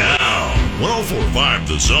104.5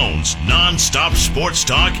 The Zone's non-stop sports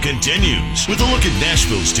talk continues with a look at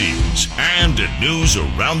Nashville's teams and at news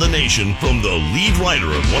around the nation from the lead writer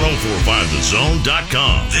of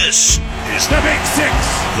 1045thezone.com. This is The Big Six.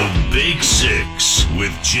 The Big Six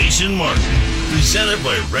with Jason Martin, presented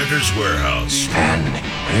by Renter's Warehouse. And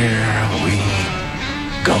here we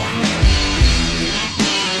go.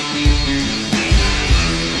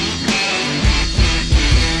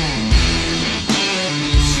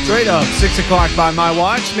 Straight up, 6 o'clock by my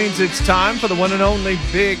watch means it's time for the one and only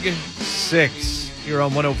Big Six here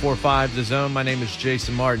on 104.5 The Zone. My name is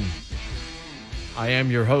Jason Martin. I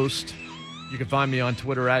am your host. You can find me on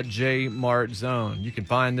Twitter at JMartZone. You can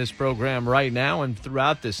find this program right now and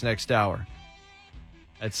throughout this next hour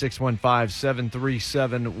at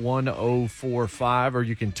 615-737-1045, or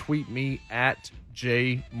you can tweet me at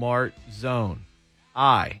JMartZone.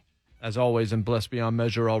 As always, am blessed beyond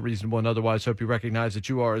measure, all reasonable and otherwise. Hope you recognize that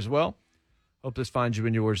you are as well. Hope this finds you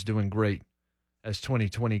and yours doing great as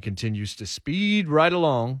 2020 continues to speed right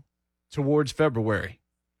along towards February.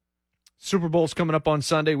 Super Bowl's coming up on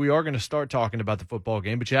Sunday. We are going to start talking about the football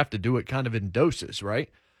game, but you have to do it kind of in doses, right?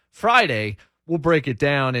 Friday, we'll break it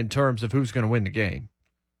down in terms of who's going to win the game.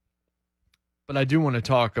 But I do want to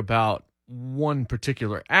talk about one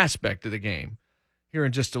particular aspect of the game here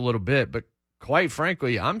in just a little bit, but quite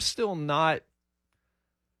frankly, I'm still not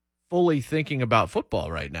fully thinking about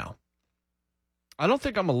football right now. I don't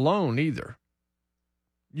think I'm alone either.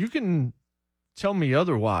 You can tell me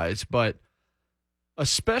otherwise, but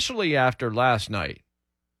especially after last night,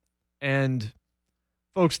 and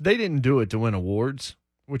folks, they didn't do it to win awards,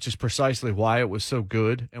 which is precisely why it was so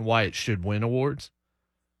good and why it should win awards.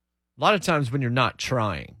 A lot of times when you're not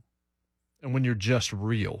trying and when you're just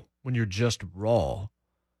real, when you're just raw,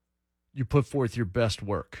 you put forth your best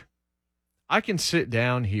work. I can sit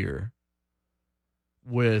down here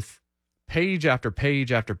with page after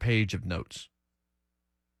page after page of notes,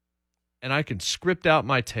 and I can script out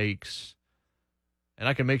my takes, and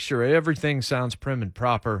I can make sure everything sounds prim and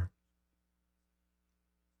proper,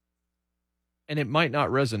 and it might not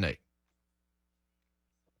resonate.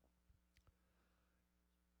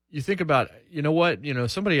 You think about, you know what?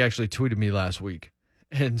 Somebody actually tweeted me last week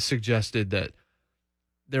and suggested that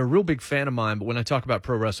they're a real big fan of mine, but when I talk about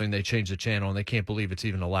pro wrestling, they change the channel and they can't believe it's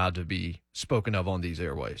even allowed to be spoken of on these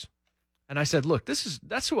airways. And I said, look,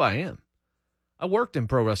 that's who I am. I worked in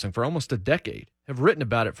pro wrestling for almost a decade, have written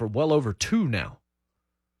about it for well over 2 now.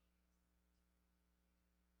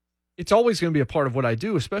 It's always going to be a part of what I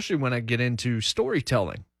do, especially when I get into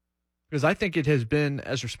storytelling, because I think it has been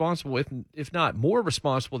as responsible, if not more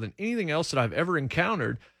responsible than anything else that I've ever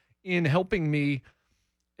encountered in helping me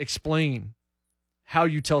explain how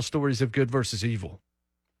you tell stories of good versus evil.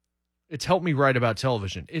 It's helped me write about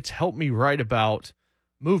television. It's helped me write about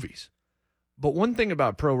movies. But one thing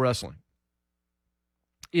about pro wrestling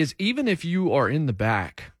is even if you are in the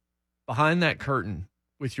back, behind that curtain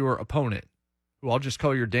with your opponent, who I'll just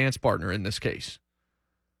call your dance partner in this case,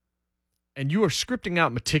 and you are scripting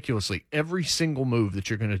out meticulously every single move that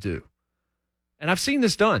you're going to do. And I've seen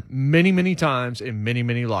this done many, many times in many,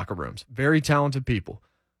 many locker rooms. Very talented people.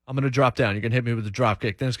 I'm going to drop down. You're going to hit me with a drop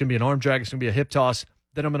kick. Then it's going to be an arm drag. It's going to be a hip toss.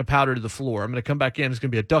 Then I'm going to powder to the floor. I'm going to come back in. It's going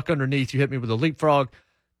to be a duck underneath. You hit me with a leapfrog.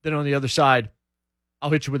 Then on the other side, I'll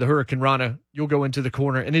hit you with a Hurricane Rana. You'll go into the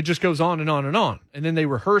corner. And it just goes on and on and on. And then they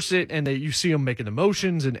rehearse it, and you see them making the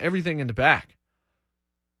motions and everything in the back.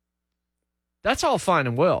 That's all fine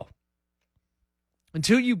and well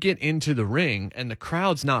until you get into the ring and the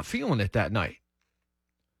crowd's not feeling it that night.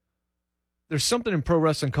 There's something in pro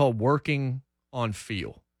wrestling called working on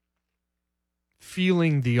feel.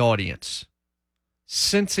 Feeling the audience,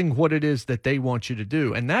 sensing what it is that they want you to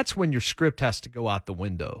do. And that's when your script has to go out the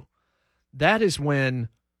window. That is when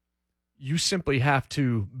you simply have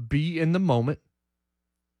to be in the moment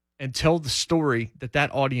and tell the story that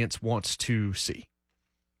that audience wants to see.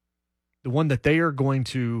 The one that they are going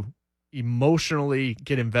to emotionally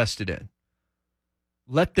get invested in.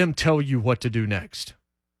 Let them tell you what to do next.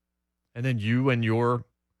 And then you and your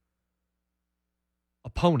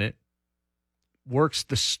opponent works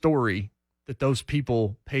the story that those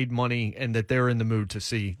people paid money and that they're in the mood to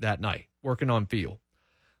see that night, working on feel.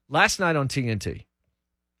 Last night on TNT,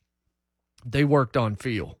 they worked on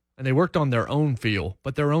feel, and they worked on their own feel,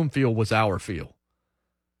 but their own feel was our feel.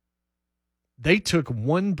 They took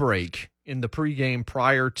one break in the pregame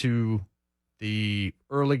prior to the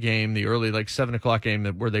early game, the early 7 o'clock game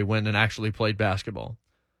where they went and actually played basketball.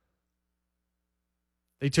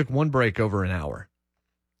 They took one break over an hour,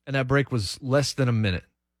 and that break was less than a minute.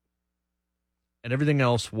 And everything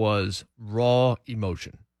else was raw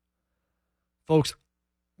emotion. Folks,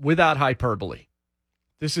 without hyperbole,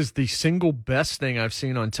 this is the single best thing I've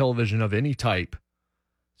seen on television of any type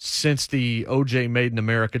since the O.J. Made in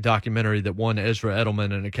America documentary that won Ezra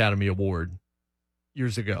Edelman an Academy Award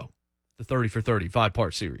years ago, the 30 for 30,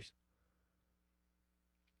 5-part series.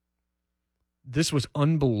 This was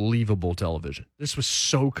unbelievable television. This was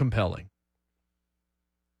so compelling.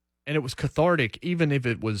 And it was cathartic, even if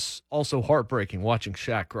it was also heartbreaking watching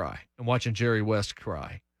Shaq cry and watching Jerry West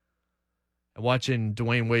cry and watching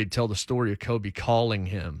Dwayne Wade tell the story of Kobe calling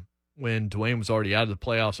him when Dwayne was already out of the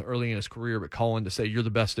playoffs early in his career, but calling to say, you're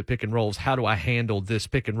the best at pick and rolls. How do I handle this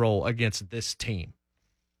pick and roll against this team?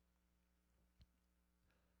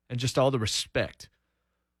 And just all the respect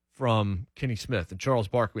from Kenny Smith and Charles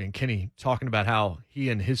Barkley, and Kenny talking about how he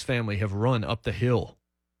and his family have run up the hill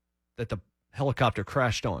that the helicopter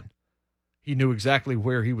crashed on. He knew exactly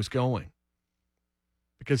where he was going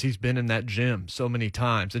because he's been in that gym so many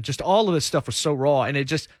times. And just all of this stuff was so raw.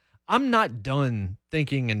 And I'm not done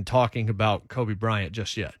thinking and talking about Kobe Bryant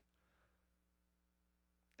just yet.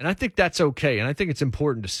 And I think that's okay. And I think it's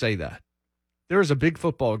important to say that. There is a big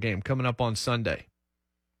football game coming up on Sunday.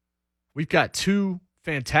 We've got 2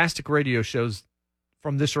 fantastic radio shows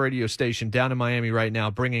from this radio station down in Miami right now,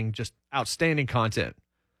 bringing just outstanding content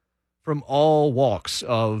from all walks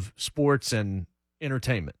of sports and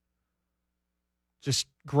entertainment. Just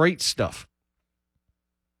great stuff.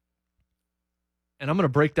 And I'm going to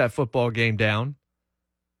break that football game down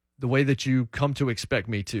the way that you come to expect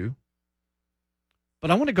me to. But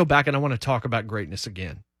I want to go back and I want to talk about greatness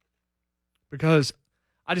again. Because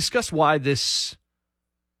I discussed why this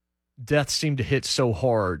death seemed to hit so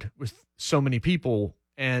hard with so many people.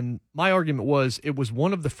 And my argument was it was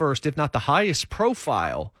one of the first, if not the highest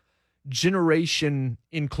profile, generation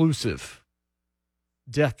inclusive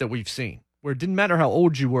death that we've seen, where it didn't matter how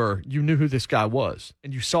old you were, you knew who this guy was,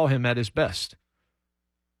 and you saw him at his best.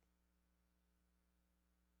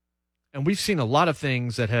 And we've seen a lot of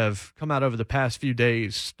things that have come out over the past few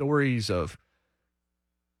days, stories of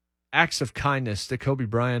acts of kindness that Kobe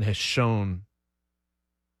Bryant has shown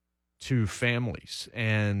to families,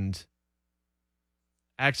 and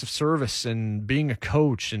acts of service and being a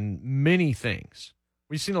coach and many things.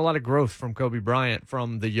 We've seen a lot of growth from Kobe Bryant,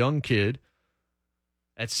 from the young kid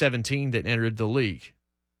at 17 that entered the league.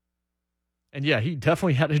 And yeah, he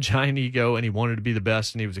definitely had a giant ego and he wanted to be the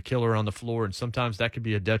best and he was a killer on the floor, and sometimes that could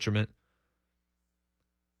be a detriment.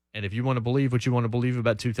 And if you want to believe what you want to believe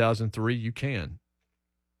about 2003, you can.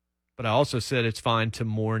 But I also said it's fine to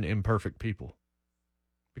mourn imperfect people,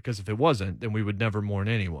 because if it wasn't, then we would never mourn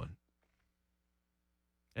anyone.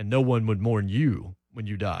 And no one would mourn you when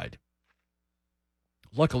you died.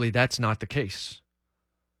 Luckily, that's not the case.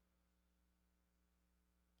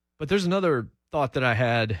 But there's another thought that I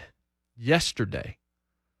had yesterday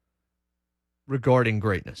regarding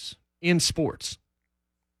greatness in sports.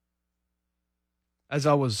 As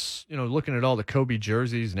I was, looking at all the Kobe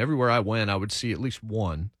jerseys, and everywhere I went, I would see at least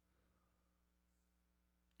one.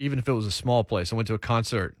 Even if it was a small place. I went to a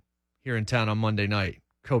concert here in town on Monday night,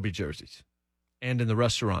 Kobe jerseys, and in the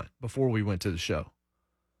restaurant before we went to the show.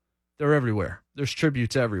 They're everywhere. There's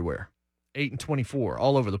tributes everywhere. 8 and 24,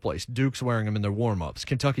 all over the place. Duke's wearing them in their warm-ups.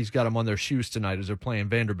 Kentucky's got them on their shoes tonight as they're playing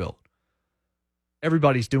Vanderbilt.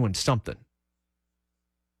 Everybody's doing something.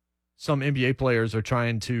 Some NBA players are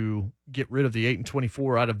trying to get rid of the 8 and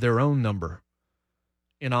 24 out of their own number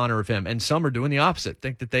in honor of him. And some are doing the opposite,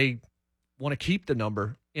 think that they want to keep the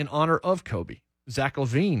number in honor of Kobe. Zach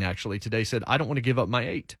LaVine actually today said, I don't want to give up my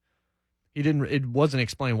 8. It wasn't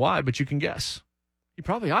explained why, but you can guess. He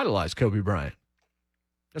probably idolized Kobe Bryant.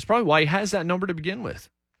 That's probably why he has that number to begin with.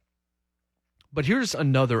 But here's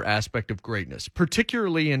another aspect of greatness,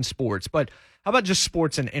 particularly in sports, but how about just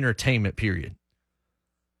sports and entertainment, period?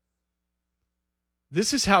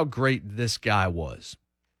 This is how great this guy was.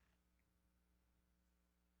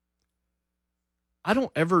 I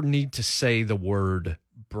don't ever need to say the word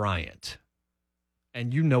Bryant,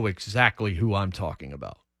 and you know exactly who I'm talking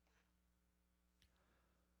about.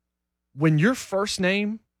 When your first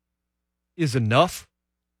name is enough,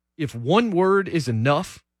 if one word is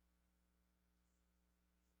enough,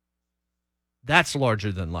 that's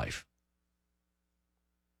larger than life.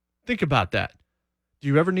 Think about that. Do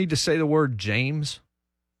you ever need to say the word James?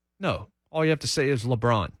 No. All you have to say is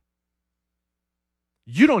LeBron.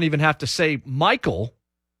 You don't even have to say Michael.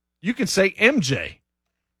 You can say MJ.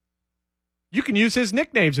 You can use his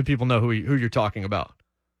nicknames and people know who you're talking about.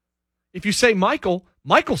 If you say Michael,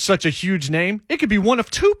 Michael's such a huge name, it could be one of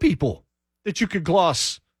 2 people that you could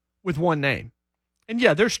gloss with one name. And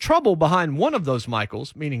yeah, there's trouble behind one of those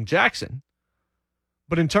Michaels, meaning Jackson.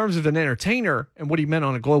 But in terms of an entertainer and what he meant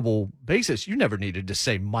on a global basis, you never needed to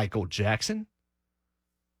say Michael Jackson.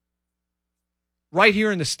 Right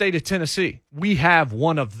here in the state of Tennessee, we have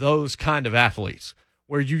one of those kind of athletes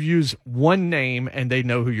where you use one name and they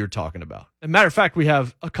know who you're talking about. As a matter of fact, we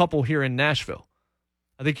have a couple here in Nashville.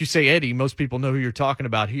 I think you say Eddie, most people know who you're talking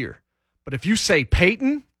about here. But if you say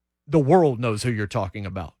Peyton, the world knows who you're talking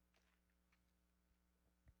about.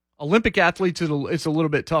 Olympic athletes, it's a little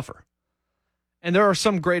bit tougher. And there are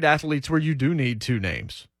some great athletes where you do need two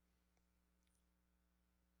names.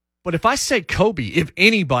 But if I say Kobe, if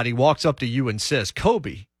anybody walks up to you and says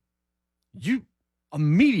Kobe, you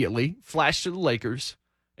immediately flash to the Lakers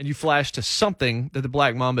and you flash to something that the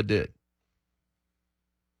Black Mamba did.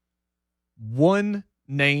 One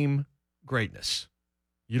name greatness.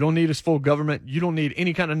 You don't need his full government. You don't need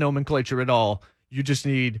any kind of nomenclature at all. You just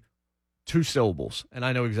need two syllables. And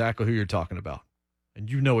I know exactly who you're talking about. And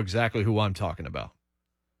you know exactly who I'm talking about.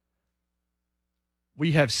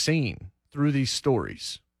 We have seen through these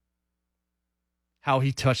stories how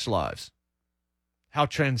he touched lives, how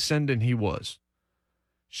transcendent he was.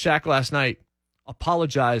 Shaq last night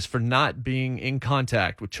apologized for not being in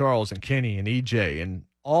contact with Charles and Kenny and EJ and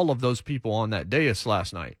all of those people on that dais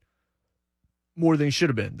last night more than he should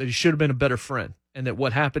have been, that he should have been a better friend, and that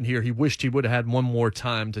what happened here, he wished he would have had one more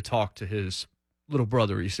time to talk to his little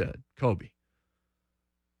brother, he said, Kobe.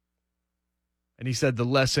 And he said the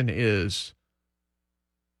lesson is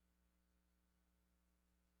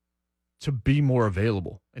to be more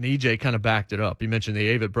available. And EJ kind of backed it up. He mentioned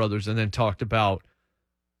the Avett brothers and then talked about,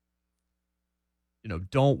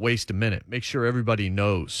 don't waste a minute. Make sure everybody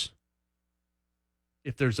knows.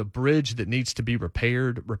 If there's a bridge that needs to be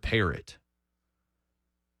repaired, repair it.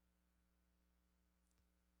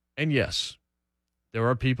 And yes, there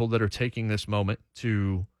are people that are taking this moment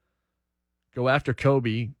to go after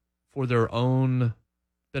Kobe for their own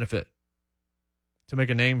benefit, to make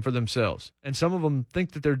a name for themselves. And some of them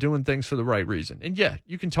think that they're doing things for the right reason. And yeah,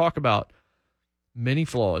 you can talk about many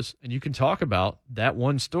flaws, and you can talk about that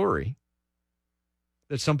one story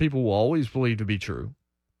that some people will always believe to be true,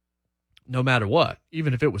 no matter what.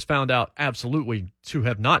 Even if it was found out absolutely to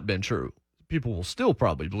have not been true, people will still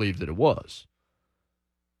probably believe that it was.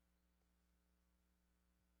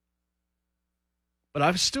 But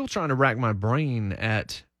I was still trying to rack my brain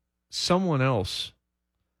at someone else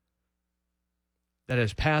that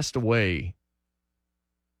has passed away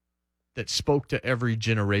that spoke to every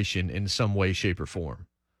generation in some way, shape, or form.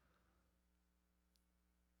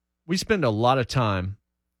 We spend a lot of time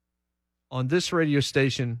on this radio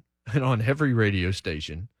station and on every radio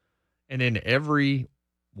station and in every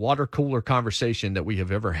water cooler conversation that we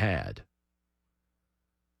have ever had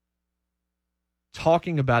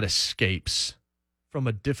talking about escapes from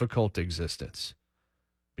a difficult existence.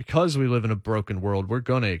 Because we live in a broken world, we're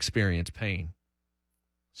going to experience pain.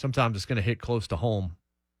 Sometimes it's going to hit close to home.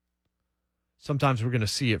 Sometimes we're going to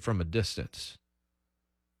see it from a distance.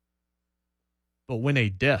 But when a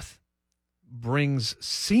death brings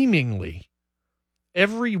seemingly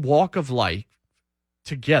every walk of life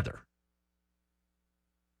together,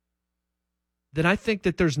 then I think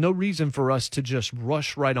that there's no reason for us to just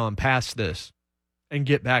rush right on past this and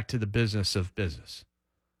get back to the business of business.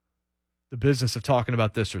 The business of talking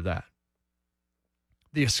about this or that.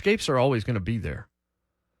 The escapes are always going to be there.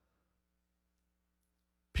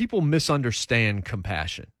 People misunderstand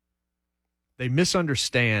compassion. They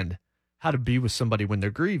misunderstand how to be with somebody when they're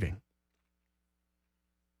grieving.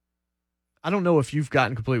 I don't know if you've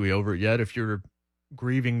gotten completely over it yet, if you're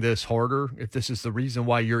grieving this harder, if this is the reason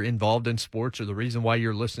why you're involved in sports or the reason why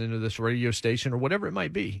you're listening to this radio station or whatever it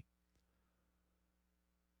might be.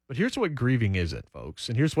 But here's what grieving isn't, folks,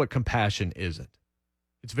 and here's what compassion isn't.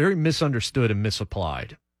 It's very misunderstood and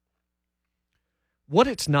misapplied. What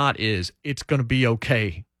it's not is it's going to be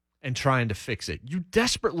okay and trying to fix it. You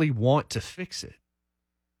desperately want to fix it,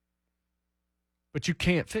 but you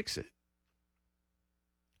can't fix it.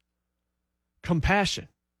 Compassion,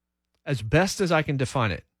 as best as I can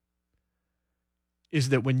define it, is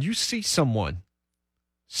that when you see someone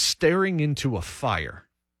staring into a fire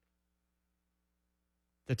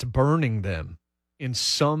that's burning them in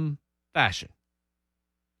some fashion.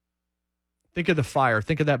 Think of the fire,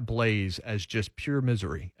 think of that blaze as just pure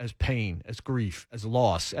misery, as pain, as grief, as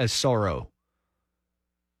loss, as sorrow.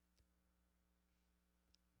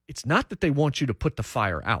 It's not that they want you to put the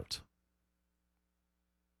fire out.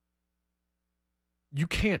 You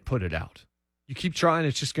can't put it out. You keep trying,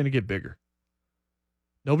 it's just going to get bigger.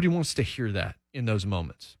 Nobody wants to hear that in those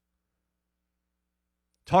moments.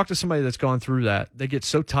 Talk to somebody that's gone through that. They get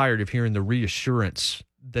so tired of hearing the reassurance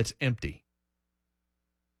that's empty.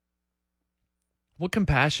 What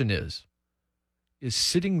compassion is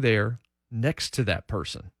sitting there next to that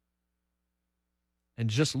person and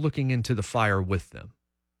just looking into the fire with them.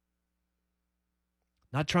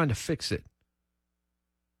 Not trying to fix it,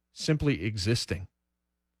 simply existing,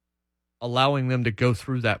 allowing them to go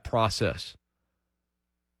through that process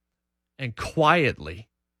and quietly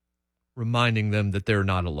reminding them that they're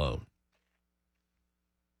not alone.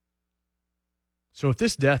 So if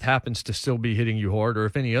this death happens to still be hitting you hard, or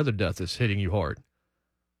if any other death is hitting you hard,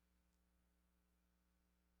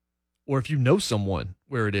 or if you know someone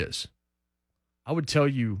where it is, I would tell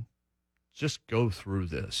you, just go through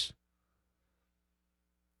this.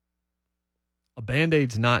 A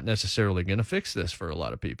Band-Aid's not necessarily going to fix this for a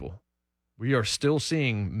lot of people. We are still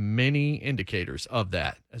seeing many indicators of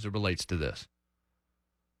that as it relates to this.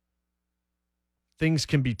 Things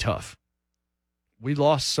can be tough. We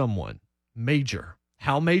lost someone major.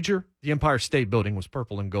 How major? The Empire State Building was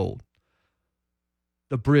purple and gold.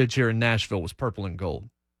 The bridge here in Nashville was purple and gold.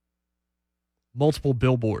 Multiple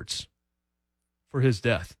billboards for his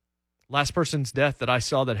death. Last person's death that I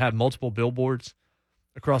saw that had multiple billboards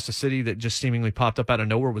across the city that just seemingly popped up out of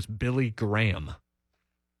nowhere was Billy Graham.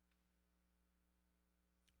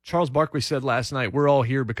 Charles Barkley said last night, we're all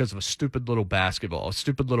here because of a stupid little basketball, a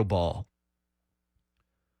stupid little ball.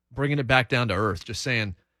 Bringing it back down to earth, just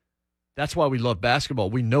saying, that's why we love basketball.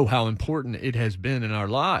 We know how important it has been in our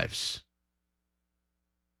lives.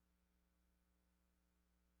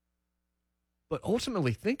 But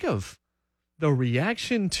ultimately, think of the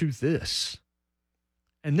reaction to this.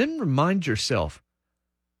 And then remind yourself,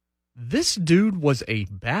 this dude was a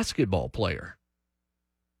basketball player.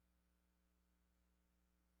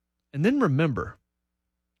 And then remember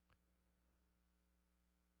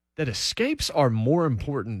that escapes are more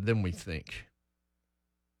important than we think.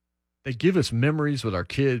 They give us memories with our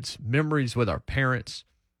kids, memories with our parents,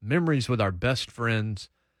 memories with our best friends,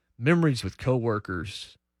 memories with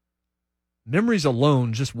coworkers, memories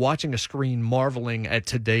alone just watching a screen marveling at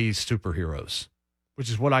today's superheroes, which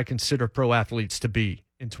is what I consider pro athletes to be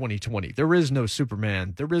in 2020. There is no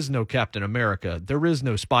Superman. There is no Captain America. There is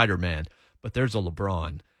no Spider-Man, but there's a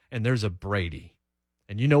LeBron and there's a Brady.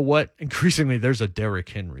 And you know what? Increasingly, there's a Derrick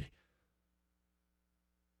Henry.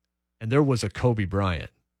 And there was a Kobe Bryant.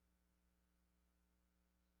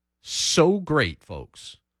 So great,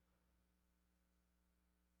 folks,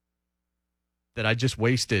 that I just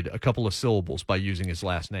wasted a couple of syllables by using his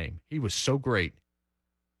last name. He was so great,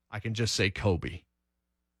 I can just say Kobe.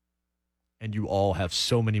 And you all have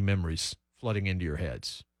so many memories flooding into your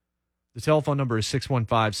heads. The telephone number is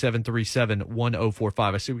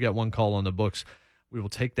 615-737-1045. I see we got one call on the books. We will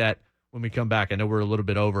take that when we come back. I know we're a little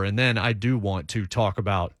bit over. And then I do want to talk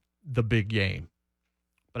about the big game.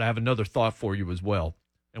 But I have another thought for you as well.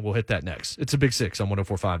 And we'll hit that next. It's a Big Six on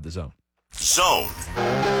 104.5 The Zone. Zone.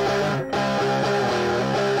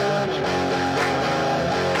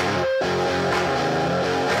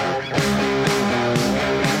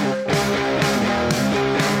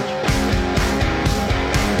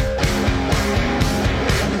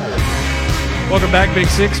 Welcome back, Big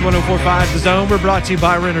Six, 104.5 The Zone. We're brought to you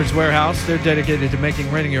by Renter's Warehouse. They're dedicated to making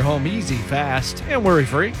renting your home easy, fast, and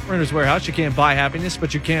worry-free. Renter's Warehouse, you can't buy happiness,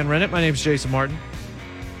 but you can rent it. My name is Jason Martin.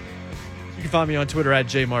 You can find me on Twitter at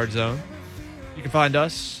JMartZone. You can find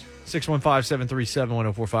us,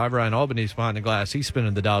 615-737-1045. Ryan Albanese behind the glass. He's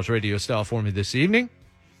spinning the dials radio style for me this evening.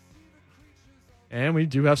 And we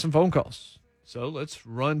do have some phone calls. So let's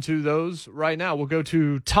run to those right now. We'll go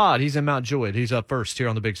to Todd. He's in Mount Juliet. He's up first here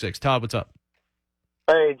on the Big Six. Todd, what's up?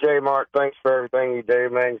 Hey, J. Mart, thanks for everything you do,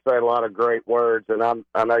 man. You say a lot of great words, and I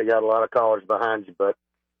know you got a lot of callers behind you, but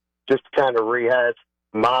just to kind of rehash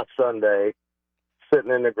my Sunday,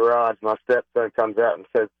 sitting in the garage, my stepson comes out and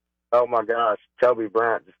says, oh, my gosh, Kobe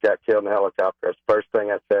Bryant just got killed in a helicopter. That's the first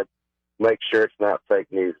thing I said, make sure it's not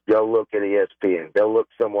fake news. Go look at ESPN. Go look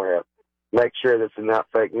somewhere else. Make sure this is not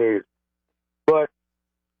fake news. But,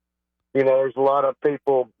 you know, there's a lot of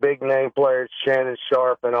people, big-name players, Shannon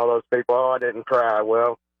Sharp and all those people, oh, I didn't cry.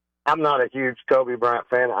 Well, I'm not a huge Kobe Bryant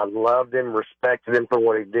fan. I loved him, respected him for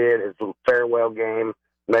what he did. His farewell game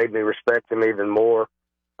made me respect him even more.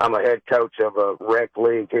 I'm a head coach of a rec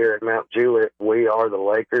league here at Mount Juliet. We are the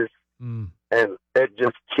Lakers. And it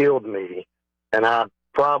just killed me. And I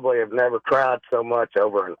probably have never cried so much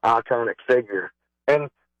over an iconic figure. And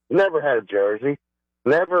never had a jersey.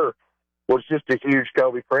 Never was just a huge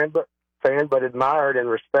Kobe fan, but admired and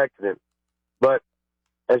respected him. But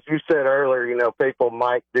as you said earlier, you know, people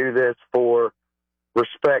might do this for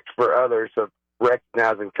respect for others of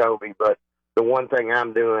recognizing Kobe. But the one thing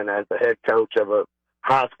I'm doing as the head coach of a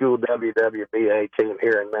high school WWBA team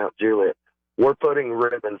here in Mount Juliet, we're putting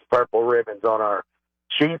ribbons, purple ribbons on our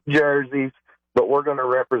cheap jerseys, but we're going to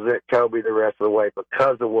represent Kobe the rest of the way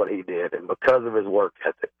because of what he did and because of his work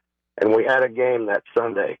ethic. And we had a game that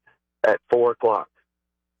Sunday at 4 o'clock.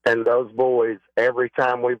 And those boys, every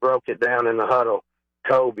time we broke it down in the huddle,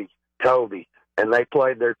 Kobe, Kobe. And they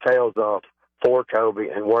played their tails off for Kobe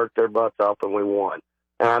and worked their butts off, and we won.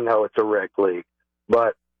 And I know it's a rec league,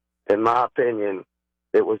 but in my opinion,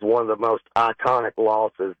 it was one of the most iconic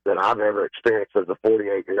losses that I've ever experienced as a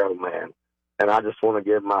 48-year-old man. And I just want to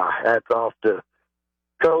give my hats off to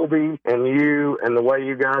Kobe and you and the way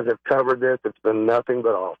you guys have covered this. It's been nothing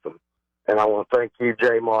but awesome. And I want to thank you,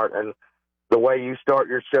 J. Mart, and the way you start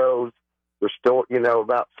your shows, restore,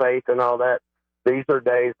 about faith and all that. These are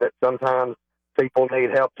days that sometimes people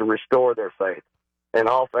need help to restore their faith. And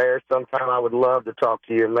off air, sometime I would love to talk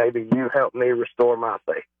to you, and maybe you help me restore my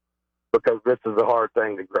faith, because this is a hard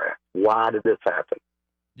thing to grasp. Why did this happen?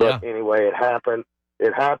 But anyway, it happened.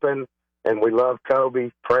 It happened, and we love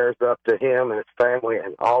Kobe. Prayers up to him and his family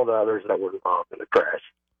and all the others that were involved in the crash.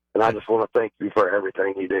 And I just want to thank you for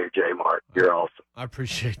everything you do, J. Mart. You're awesome. I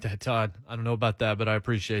appreciate that, Todd. I don't know about that, but I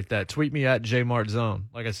appreciate that. Tweet me at JMartZone.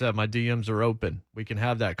 Like I said, my DMs are open. We can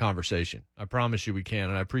have that conversation. I promise you we can,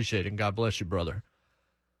 and I appreciate it, and God bless you, brother.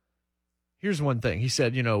 Here's one thing. He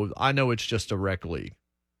said, I know it's just a rec league.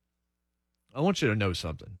 I want you to know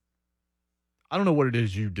something. I don't know what it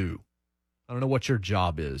is you do. I don't know what your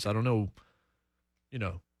job is. I don't know,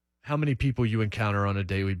 how many people you encounter on a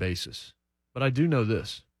daily basis. But I do know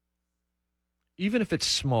this. Even if it's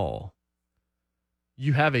small,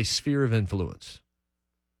 you have a sphere of influence.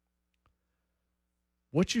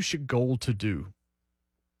 What you should goal to do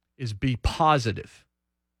is be positive.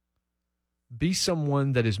 Be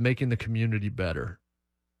someone that is making the community better,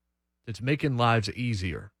 that's making lives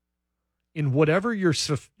easier in whatever your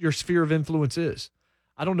sphere of influence is.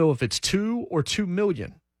 I don't know if it's 2 or 2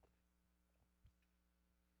 million.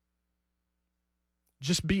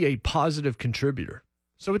 Just be a positive contributor.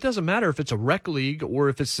 So it doesn't matter if it's a rec league or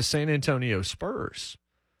if it's the San Antonio Spurs.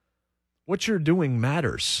 What you're doing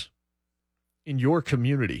matters in your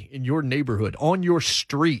community, in your neighborhood, on your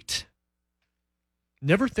street.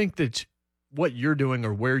 Never think that what you're doing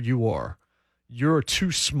or where you are, you're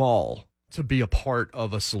too small to be a part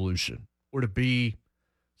of a solution or to be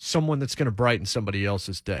someone that's going to brighten somebody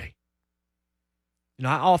else's day.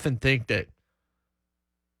 I often think that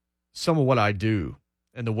some of what I do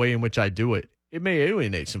and the way in which I do it, it may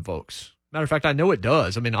alienate some folks. Matter of fact, I know it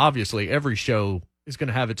does. Obviously, every show is going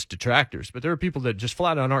to have its detractors, but there are people that just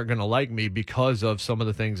flat out aren't going to like me because of some of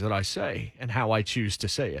the things that I say and how I choose to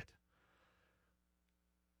say it.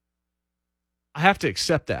 I have to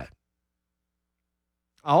accept that.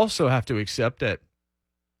 I also have to accept that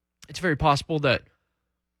it's very possible that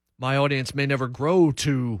my audience may never grow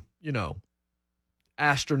to,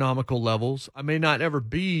 astronomical levels. I may not ever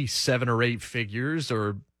be 7 or 8 figures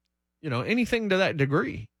or, anything to that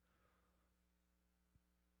degree.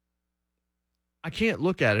 I can't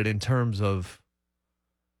look at it in terms of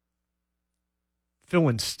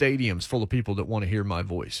filling stadiums full of people that want to hear my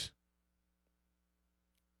voice.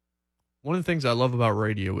 One of the things I love about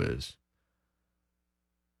radio is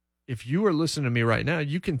if you are listening to me right now,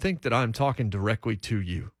 you can think that I'm talking directly to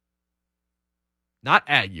you, not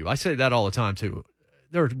at you. I say that all the time too.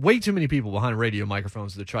 There are way too many people behind radio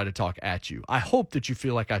microphones that try to talk at you. I hope that you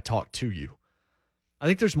feel like I talk to you. I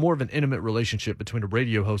think there's more of an intimate relationship between a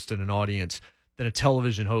radio host and an audience than a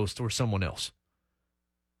television host or someone else.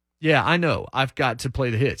 Yeah, I know. I've got to play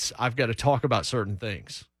the hits. I've got to talk about certain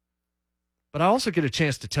things. But I also get a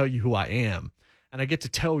chance to tell you who I am. And I get to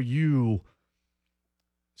tell you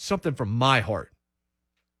something from my heart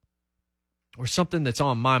or something that's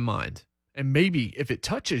on my mind. And maybe if it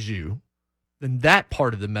touches you, then that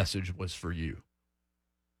part of the message was for you.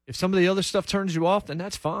 If some of the other stuff turns you off, then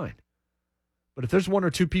that's fine. But if there's 1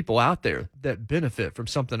 or 2 people out there that benefit from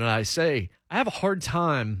something that I say, I have a hard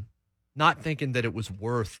time not thinking that it was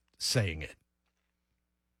worth saying it.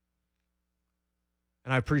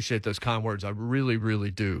 And I appreciate those kind words. I really,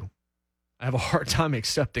 really do. I have a hard time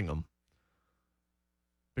accepting them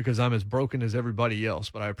because I'm as broken as everybody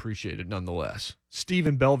else, but I appreciate it nonetheless. Steve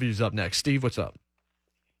in Bellevue's up next. Steve, what's up?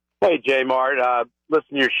 Hey, J. Mart.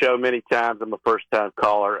 Listened to your show many times. I'm a first-time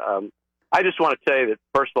caller. I just want to tell you that,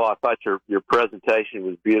 first of all, I thought your presentation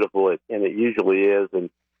was beautiful, and it usually is.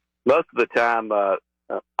 And most of the time,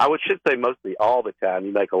 should say mostly all the time,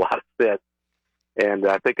 you make a lot of sense. And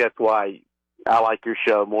I think that's why I like your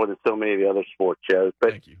show more than so many of the other sports shows.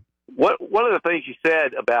 But Thank you. One of the things you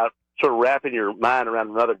said about sort of wrapping your mind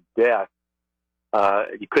around another death,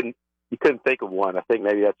 you couldn't think of one. I think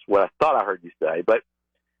maybe that's what I thought I heard you say. But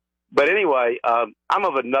anyway, I'm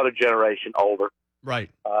of another generation older, Right.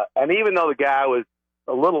 And even though the guy was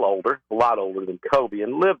a lot older than Kobe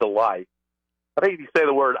and lived a life, I think if you say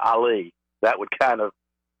the word Ali, that would kind of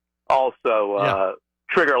also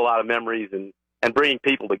trigger a lot of memories and bring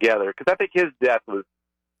people together. Because I think his death was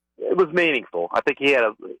meaningful. I think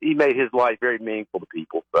he made his life very meaningful to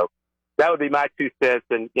people. So that would be my 2 cents.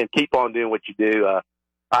 And keep on doing what you do.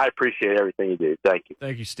 I appreciate everything you do. Thank you.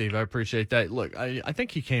 Thank you, Steve. I appreciate that. Look, I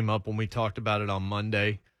think he came up when we talked about it on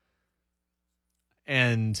Monday.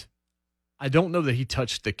 And I don't know that he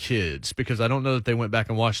touched the kids because I don't know that they went back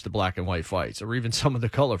and watched the black and white fights or even some of the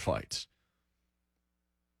color fights.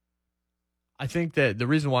 I think that the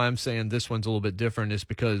reason why I'm saying this one's a little bit different is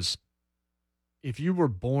because if you were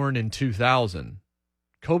born in 2000,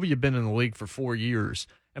 Kobe had been in the league for 4 years,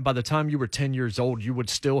 and by the time you were 10 years old, you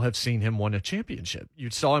would still have seen him win a championship.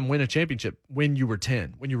 You saw him win a championship when you were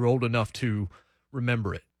 10, when you were old enough to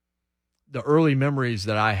remember it. The early memories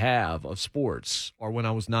that I have of sports are when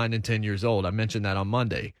I was 9 and 10 years old. I mentioned that on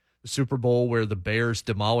Monday. The Super Bowl where the Bears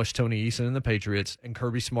demolished Tony Eason and the Patriots, and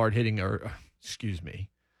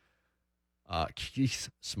Keith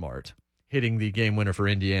Smart hitting the game winner for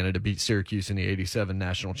Indiana to beat Syracuse in the 87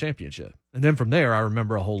 national championship. And then from there, I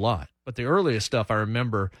remember a whole lot. But the earliest stuff, I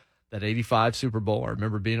remember that 85 Super Bowl. I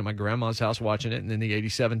remember being at my grandma's house watching it, and then the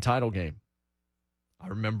 87 title game. I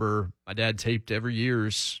remember my dad taped every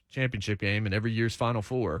year's championship game and every year's Final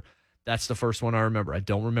Four. That's the first one I remember. I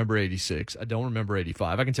don't remember 86. I don't remember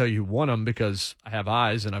 85. I can tell you who won them because I have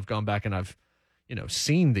eyes and I've gone back and I've,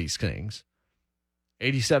 seen these things.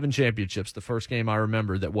 87 championships, the first game I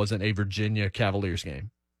remember that wasn't a Virginia Cavaliers game.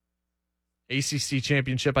 ACC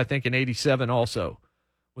championship, I think, in 87 also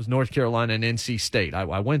was North Carolina and NC State.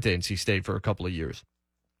 I went to NC State for a couple of years.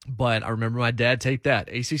 But I remember my dad taped that.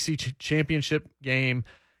 ACC championship game,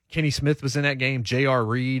 Kenny Smith was in that game. J.R.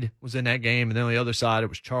 Reed was in that game. And then on the other side, it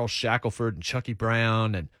was Charles Shackelford and Chucky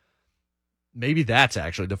Brown. And maybe that's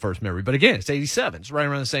actually the first memory. But again, it's 87. It's right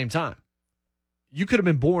around the same time. You could have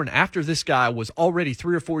been born after this guy was already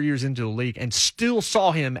 3 or 4 years into the league and still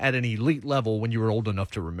saw him at an elite level when you were old enough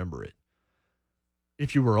to remember it.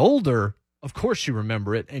 If you were older, of course you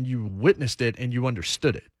remember it and you witnessed it and you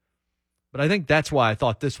understood it. But I think that's why I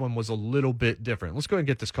thought this one was a little bit different. Let's go ahead and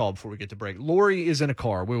get this call before we get to break. Lori is in a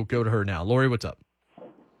car. We'll go to her now. Lori, what's up?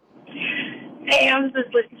 Hey, I was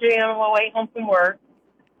just listening to you on my way home from work.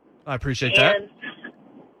 I appreciate that.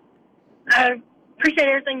 I appreciate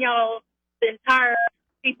everything y'all, the entire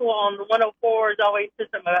people on the 104 is always said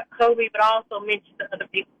something about Kobe, but I also mentioned the other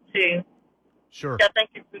people too. Sure. Which I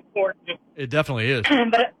think is important. It definitely is.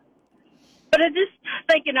 But I just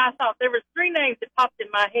thinking, I thought there was 3 names that popped in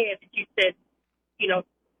my head that you said,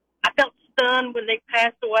 I felt stunned when they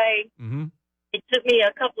passed away. Mm-hmm. It took me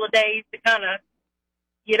a couple of days to kind of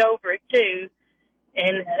get over it too,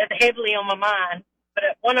 and heavily on my mind. But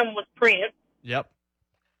one of them was Prince. Yep.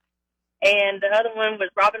 And the other one was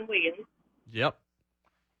Robin Williams. Yep.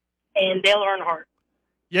 And Dale Earnhardt.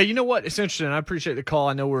 Yeah, you know what? It's interesting. I appreciate the call.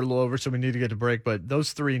 I know we're a little over, so we need to get to break. But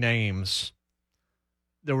those 3 names,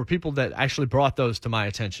 there were people that actually brought those to my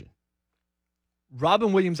attention.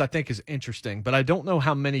 Robin Williams, I think, is interesting, but I don't know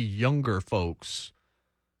how many younger folks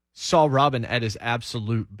saw Robin at his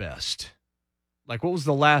absolute best. Like, what was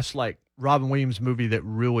the last, Robin Williams movie that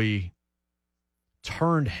really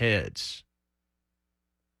turned heads?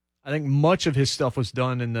 I think much of his stuff was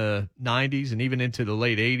done in the 90s and even into the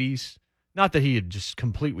late 80s. Not that he had just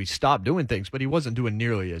completely stopped doing things, but he wasn't doing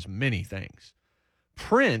nearly as many things.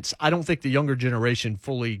 Prince, I don't think the younger generation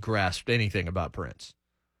fully grasped anything about Prince.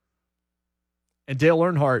 And Dale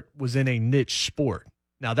Earnhardt was in a niche sport.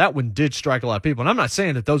 Now, that one did strike a lot of people. And I'm not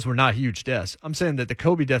saying that those were not huge deaths. I'm saying that the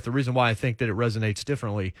Kobe death, the reason why I think that it resonates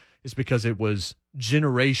differently is because it was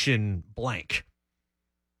generation blank.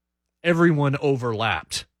 Everyone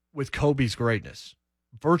overlapped with Kobe's greatness.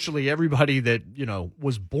 Virtually everybody that,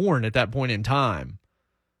 was born at that point in time,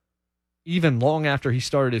 even long after he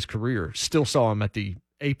started his career, still saw him at the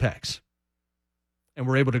apex and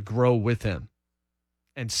were able to grow with him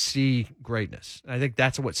and see greatness. And I think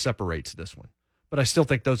that's what separates this one. But I still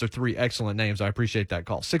think those are 3 excellent names. I appreciate that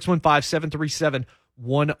call.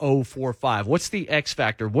 615-737-1045. What's the X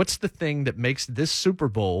factor? What's the thing that makes this Super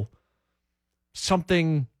Bowl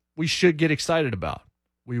something we should get excited about?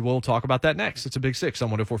 We will talk about that next. It's a Big Six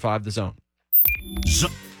on 104.5 The Zone.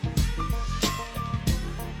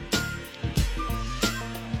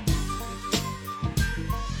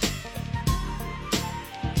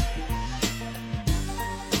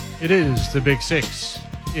 It is the Big Six.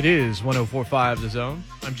 It is 104.5 The Zone.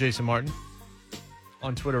 I'm Jason Martin.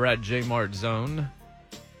 On Twitter at JMartZone.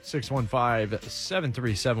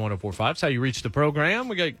 615-737-1045. That's how you reach the program.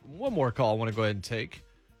 We got one more call I want to go ahead and take.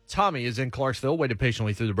 Tommy is in Clarksville, waited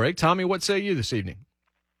patiently through the break. Tommy, what say you this evening?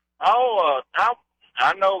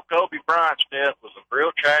 I know Kobe Bryant's death was a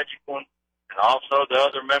real tragic one, and also the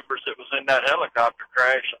other members that was in that helicopter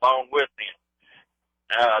crash along with him.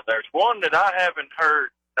 There's one that I haven't heard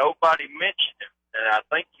nobody mention him, and I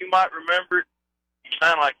think you might remember it. You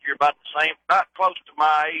sound like you're about the same, not close to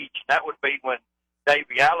my age. That would be when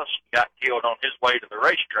Davey Allison got killed on his way to the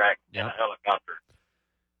racetrack in a helicopter.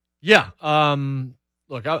 Yeah.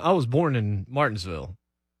 Look, I was born in Martinsville,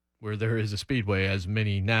 where there is a speedway, as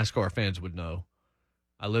many NASCAR fans would know.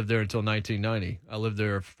 I lived there until 1990. I lived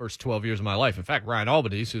there first 12 years of my life. In fact, Ryan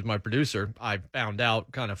Albanese, who's my producer, I found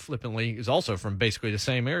out kind of flippantly, is also from basically the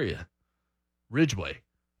same area. Ridgeway,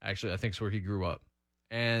 actually, I think is where he grew up.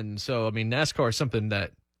 And so, I mean, NASCAR is something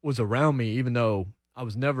that was around me, even though I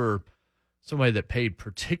was never somebody that paid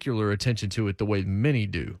particular attention to it the way many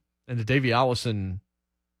do. And the Davey Allison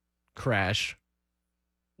crash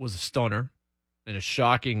was a stunner and a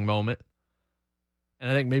shocking moment. And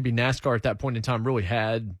I think maybe NASCAR at that point in time really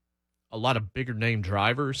had a lot of bigger name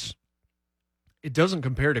drivers. It doesn't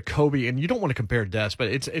compare to Kobe, and you don't want to compare deaths, but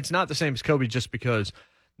it's not the same as Kobe just because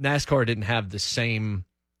NASCAR didn't have the same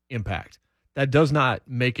impact. That does not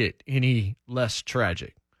make it any less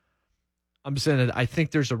tragic. I'm saying that I think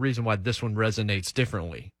there's a reason why this one resonates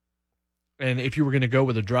differently. And if you were going to go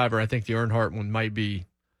with a driver, I think the Earnhardt one might be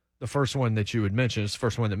the first one that you would mention. It's the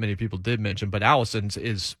first one that many people did mention, but Allison's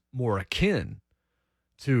is more akin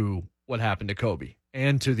to what happened to Kobe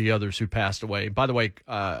and to the others who passed away. By the way,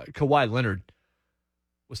 Kawhi Leonard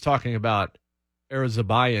was talking about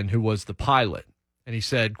Arazabayan, who was the pilot, and he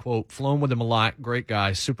said, quote, flown with him a lot, great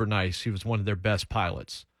guy, super nice. He was one of their best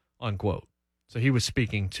pilots, unquote. So he was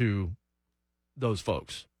speaking to those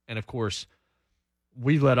folks. And, of course,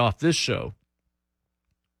 we let off this show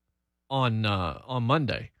on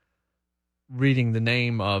Monday reading the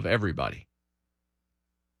name of everybody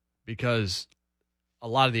because a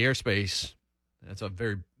lot of the airspace, that's a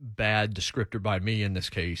very bad descriptor by me in this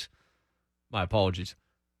case, my apologies,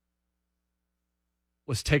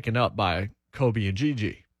 was taken up by Kobe and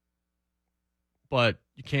Gigi. But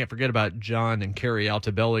you can't forget about John and Carrie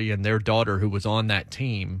Altobelli and their daughter who was on that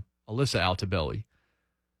team, Alyssa Altobelli,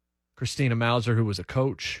 Christina Mauser, who was a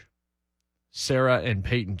coach, Sarah and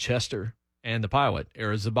Peyton Chester, and the pilot,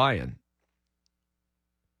 Arazabayan.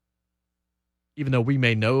 Even though we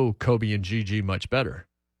may know Kobe and Gigi much better,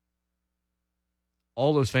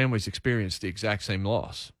 all those families experienced the exact same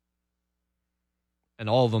loss. And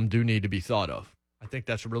all of them do need to be thought of. I think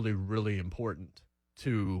that's really, really important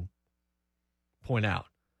to point out.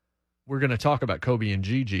 We're going to talk about Kobe and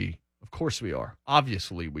Gigi. Of course we are.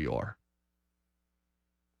 Obviously we are.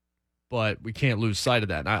 But we can't lose sight of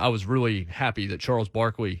that. And I was really happy that Charles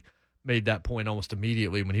Barkley made that point almost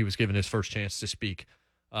immediately when he was given his first chance to speak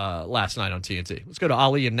last night on TNT. Let's go to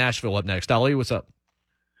Ali in Nashville up next. Ali, what's up?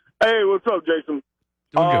 Hey, what's up, Jason?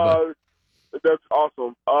 Doing good, bud. That's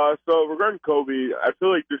awesome. So regarding Kobe, I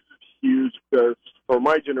feel like this is huge because for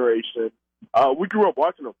my generation, we grew up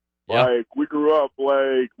watching him. Yeah. Like, we grew up,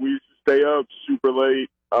 like, we used to stay up super late,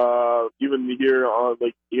 even here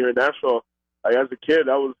in Nashville. Like, as a kid,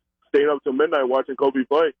 I was staying up till midnight watching Kobe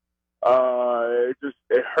play.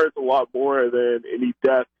 It hurts a lot more than any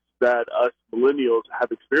deaths that us millennials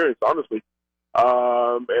have experienced, honestly.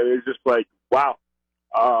 And it's just like, wow,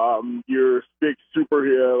 you're a big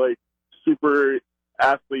superhero, like super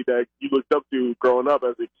athlete that you looked up to growing up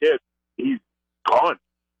as a kid. He's gone.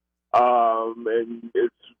 And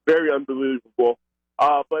it's very unbelievable.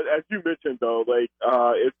 But as you mentioned, though, like,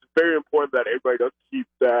 it's very important that everybody does keep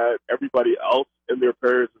everybody else in their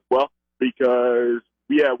prayers as well, because,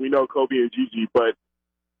 yeah, we know Kobe and Gigi, but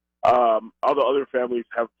all the other families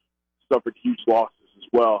have suffered huge losses as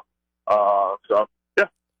well. So, yeah.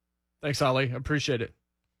 Thanks, Ali. I appreciate it.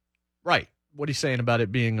 Right. What he's saying about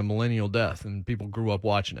it being a millennial death and people grew up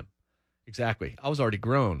watching him. Exactly. I was already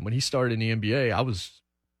grown. When he started in the NBA, I was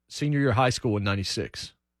senior year of high school in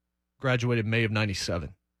 96. Graduated May of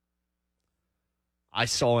 97. I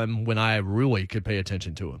saw him when I really could pay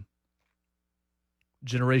attention to him.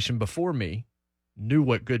 Generation before me knew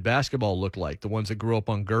what good basketball looked like. The ones that grew up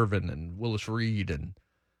on Gervin and Willis Reed and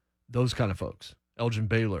those kind of folks. Elgin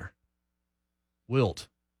Baylor, Wilt,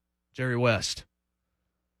 Jerry West.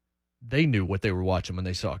 They knew what they were watching when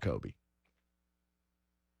they saw Kobe.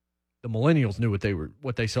 The millennials knew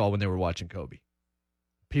what they saw when they were watching Kobe.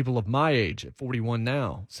 People of my age, at 41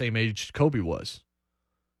 now, same age Kobe was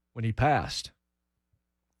when he passed,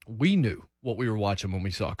 we knew what we were watching when we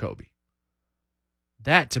saw Kobe.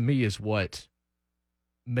 That, to me, is what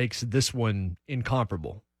makes this one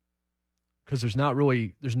incomparable. Because there's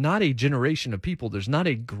not a generation of people, there's not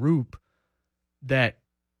a group that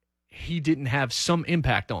he didn't have some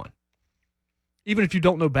impact on. Even if you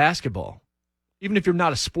don't know basketball, even if you're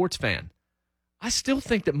not a sports fan, I still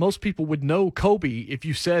think that most people would know Kobe if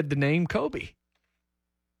you said the name Kobe.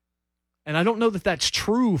 And I don't know that that's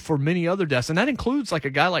true for many other deaths. And that includes like a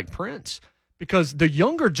guy like Prince, because the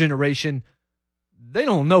younger generation, they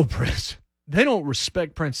don't know Prince. They don't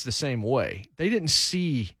respect Prince the same way. They didn't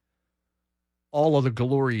see all of the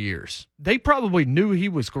glory years. They probably knew he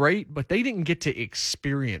was great, but they didn't get to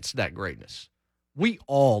experience that greatness. We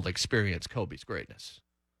all experienced Kobe's greatness.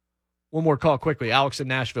 One more call quickly. Alex in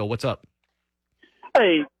Nashville, what's up?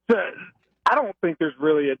 Hey, I don't think there's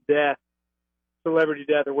really a death, celebrity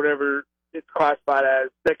death or whatever it's classified as,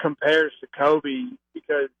 that compares to Kobe,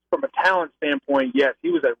 because from a talent standpoint, yes, he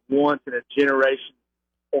was a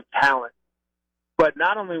once-in-a-generational talent. But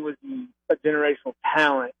not only was he a generational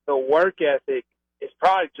talent, the work ethic is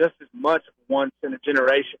probably just as much once in a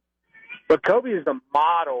generation. But Kobe is a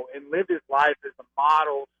model and lived his life as a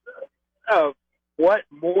model of what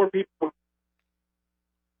more people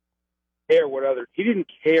care what others. He didn't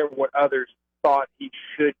care what others thought he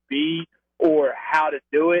should be or how to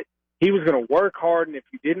do it. He was going to work hard, and if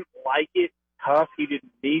you didn't like it, tough, he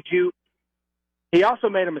didn't need you. He also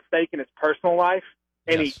made a mistake in his personal life,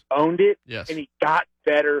 and he owned it, and he got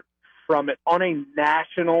better from it on a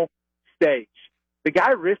national stage. The guy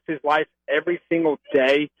risked his life every single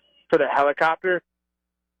day for the helicopter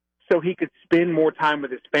so he could spend more time with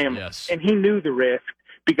his family. Yes. And he knew the risk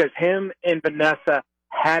because him and Vanessa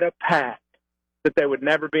had a pact that they would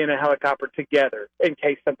never be in a helicopter together in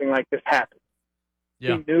case something like this happened.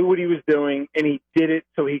 Yeah. He knew what he was doing, and he did it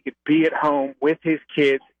so he could be at home with his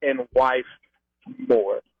kids and wife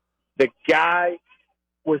more. The guy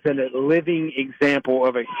was a living example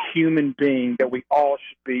of a human being that we all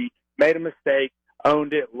should be. Made a mistake,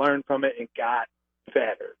 owned it, learned from it, and got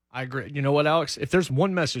better. I agree. You know what, Alex? If there's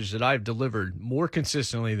one message that I've delivered more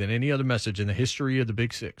consistently than any other message in the history of the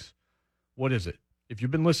Big Six, what is it? If you've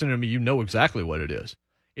been listening to me, you know exactly what it is.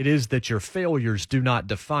 It is that your failures do not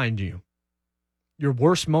define you. Your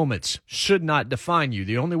worst moments should not define you.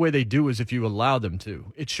 The only way they do is if you allow them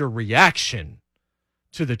to. It's your reaction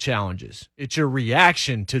to the challenges. It's your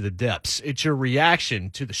reaction to the depths. It's your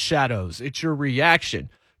reaction to the shadows. It's your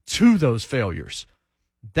reaction to those failures.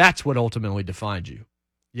 That's what ultimately defines you.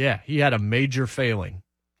 Yeah, he had a major failing.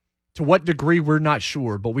 To what degree, we're not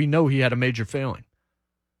sure, but we know he had a major failing.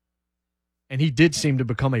 And he did seem to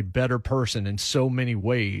become a better person in so many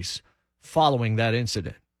ways following that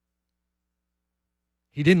incident.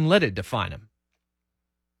 He didn't let it define him.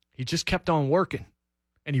 He just kept on working.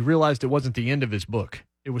 And he realized it wasn't the end of his book.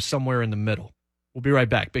 It was somewhere in the middle. We'll be right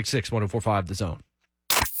back. Big 6, 104.5 The Zone.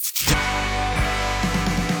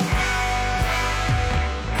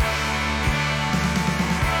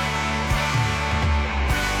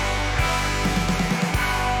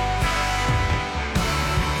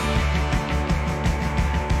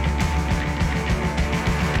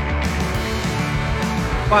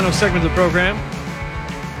 Final segment of the program.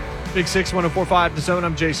 Big 6, 104.5 The Zone.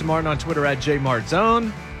 I'm Jason Martin on Twitter at JMartZone.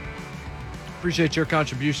 Appreciate your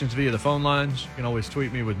contributions via the phone lines. You can always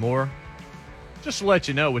tweet me with more. Just to let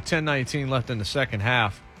you know, with 10:19 left in the second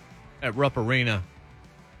half at Rupp Arena,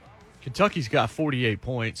 Kentucky's got 48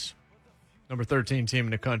 points. Number 13 team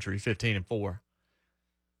in the country, 15-4.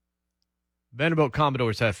 Vanderbilt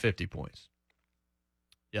Commodores have 50 points.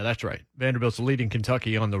 Yeah, that's right. Vanderbilt's leading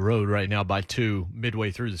Kentucky on the road right now by 2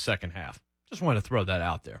 midway through the second half. Just wanted to throw that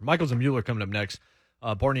out there. Michaels and Mueller coming up next.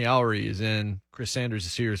 Barney Oury is in. Chris Sanders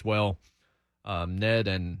is here as well. Ned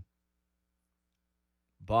and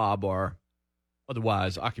Bob are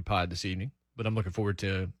otherwise occupied this evening, but I'm looking forward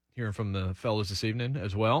to hearing from the fellas this evening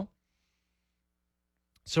as well.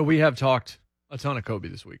 So we have talked a ton of Kobe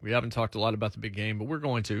this week. We haven't talked a lot about the big game, but we're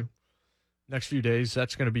going to. Next few days,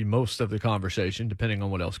 that's going to be most of the conversation, depending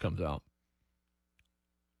on what else comes out.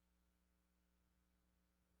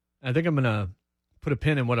 I think I'm going to put a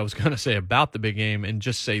pin in what I was going to say about the big game and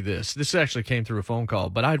just say this. This actually came through a phone call,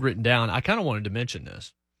 but I had written down, I kind of wanted to mention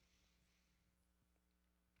this.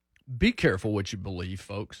 Be careful what you believe,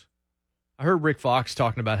 folks. I heard Rick Fox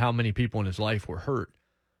talking about how many people in his life were hurt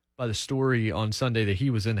by the story on Sunday that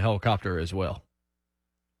he was in the helicopter as well.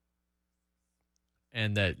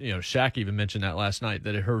 And that, Shaq even mentioned that last night,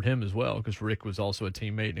 that it hurt him as well because Rick was also a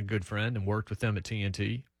teammate and a good friend and worked with them at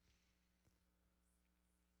TNT.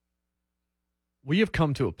 We have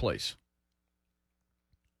come to a place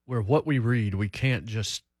where what we read, we can't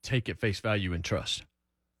just take at face value and trust.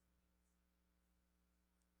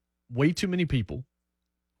 Way too many people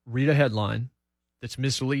read a headline that's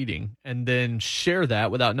misleading and then share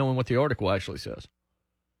that without knowing what the article actually says.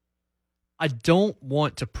 I don't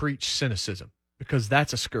want to preach cynicism because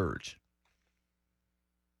that's a scourge.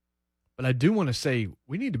 But I do want to say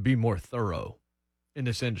we need to be more thorough in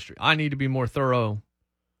this industry. I need to be more thorough,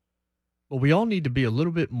 but we all need to be a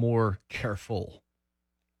little bit more careful.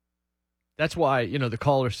 That's why, the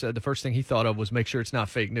caller said the first thing he thought of was make sure it's not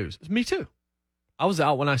fake news. It's me too. I was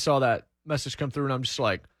out when I saw that message come through, and I'm just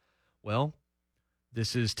like, well,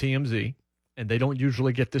 this is TMZ, and they don't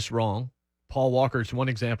usually get this wrong. Paul Walker's one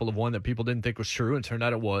example of one that people didn't think was true, and it turned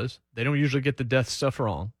out it was. They don't usually get the death stuff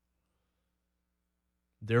wrong.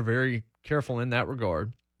 They're very careful in that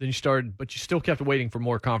regard. Then you started, but you still kept waiting for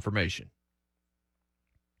more confirmation.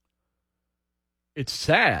 It's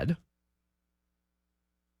sad,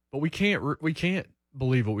 but we can't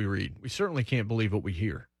believe what we read. We certainly can't believe what we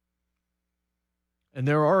hear. And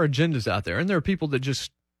there are agendas out there, and there are people that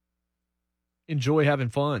just enjoy having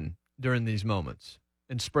fun during these moments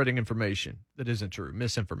and spreading information that isn't true,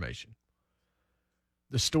 misinformation.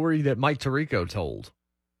 The story that Mike Tirico told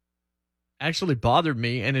actually bothered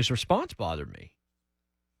me, and his response bothered me.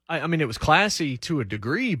 I mean, it was classy to a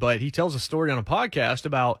degree, but he tells a story on a podcast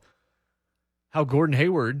about how Gordon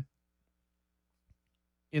Hayward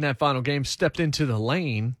in that final game stepped into the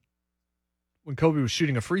lane when Kobe was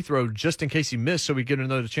shooting a free throw just in case he missed so he'd get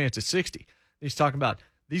another chance at 60. He's talking about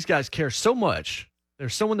these guys care so much. They're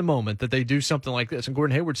so in the moment that they do something like this. And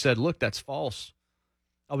Gordon Hayward said, look, that's false.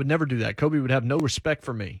 I would never do that. Kobe would have no respect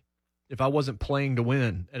for me if I wasn't playing to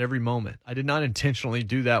win at every moment. I did not intentionally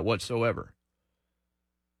do that whatsoever.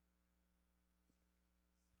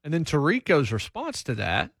 And then Tirico's response to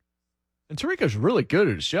that, and Tirico's really good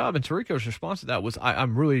at his job, and Tirico's response to that was,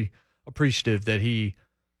 I'm really appreciative that he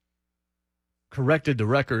corrected the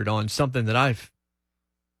record on something that I've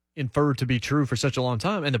inferred to be true for such a long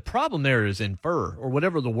time. And the problem there is infer, or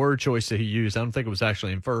whatever the word choice that he used. I don't think it was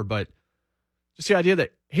actually infer, but just the idea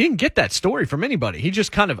that he didn't get that story from anybody. He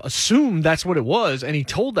just kind of assumed that's what it was, and he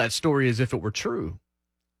told that story as if it were true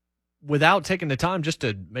without taking the time just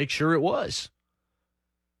to make sure it was.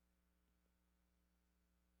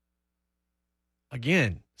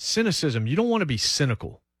 Again, cynicism. You don't want to be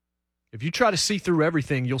cynical. If you try to see through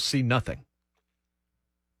everything, you'll see nothing.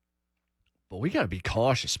 But we got to be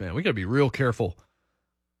cautious, man. We got to be real careful.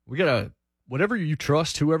 We got to, whatever you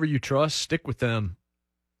trust, whoever you trust, stick with them.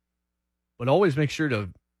 But always make sure to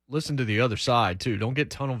listen to the other side, too. Don't get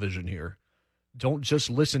tunnel vision here. Don't just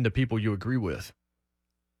listen to people you agree with.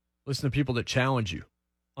 Listen to people that challenge you.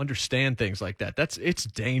 Understand things like that. It's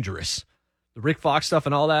dangerous. The Rick Fox stuff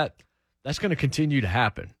and all that, that's going to continue to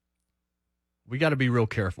happen. We got to be real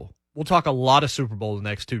careful. We'll talk a lot of Super Bowl the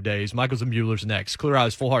next 2 days. Michaels and Mueller's next. Clear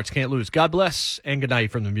eyes, full hearts, can't lose. God bless, and good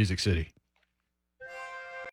night from the Music City.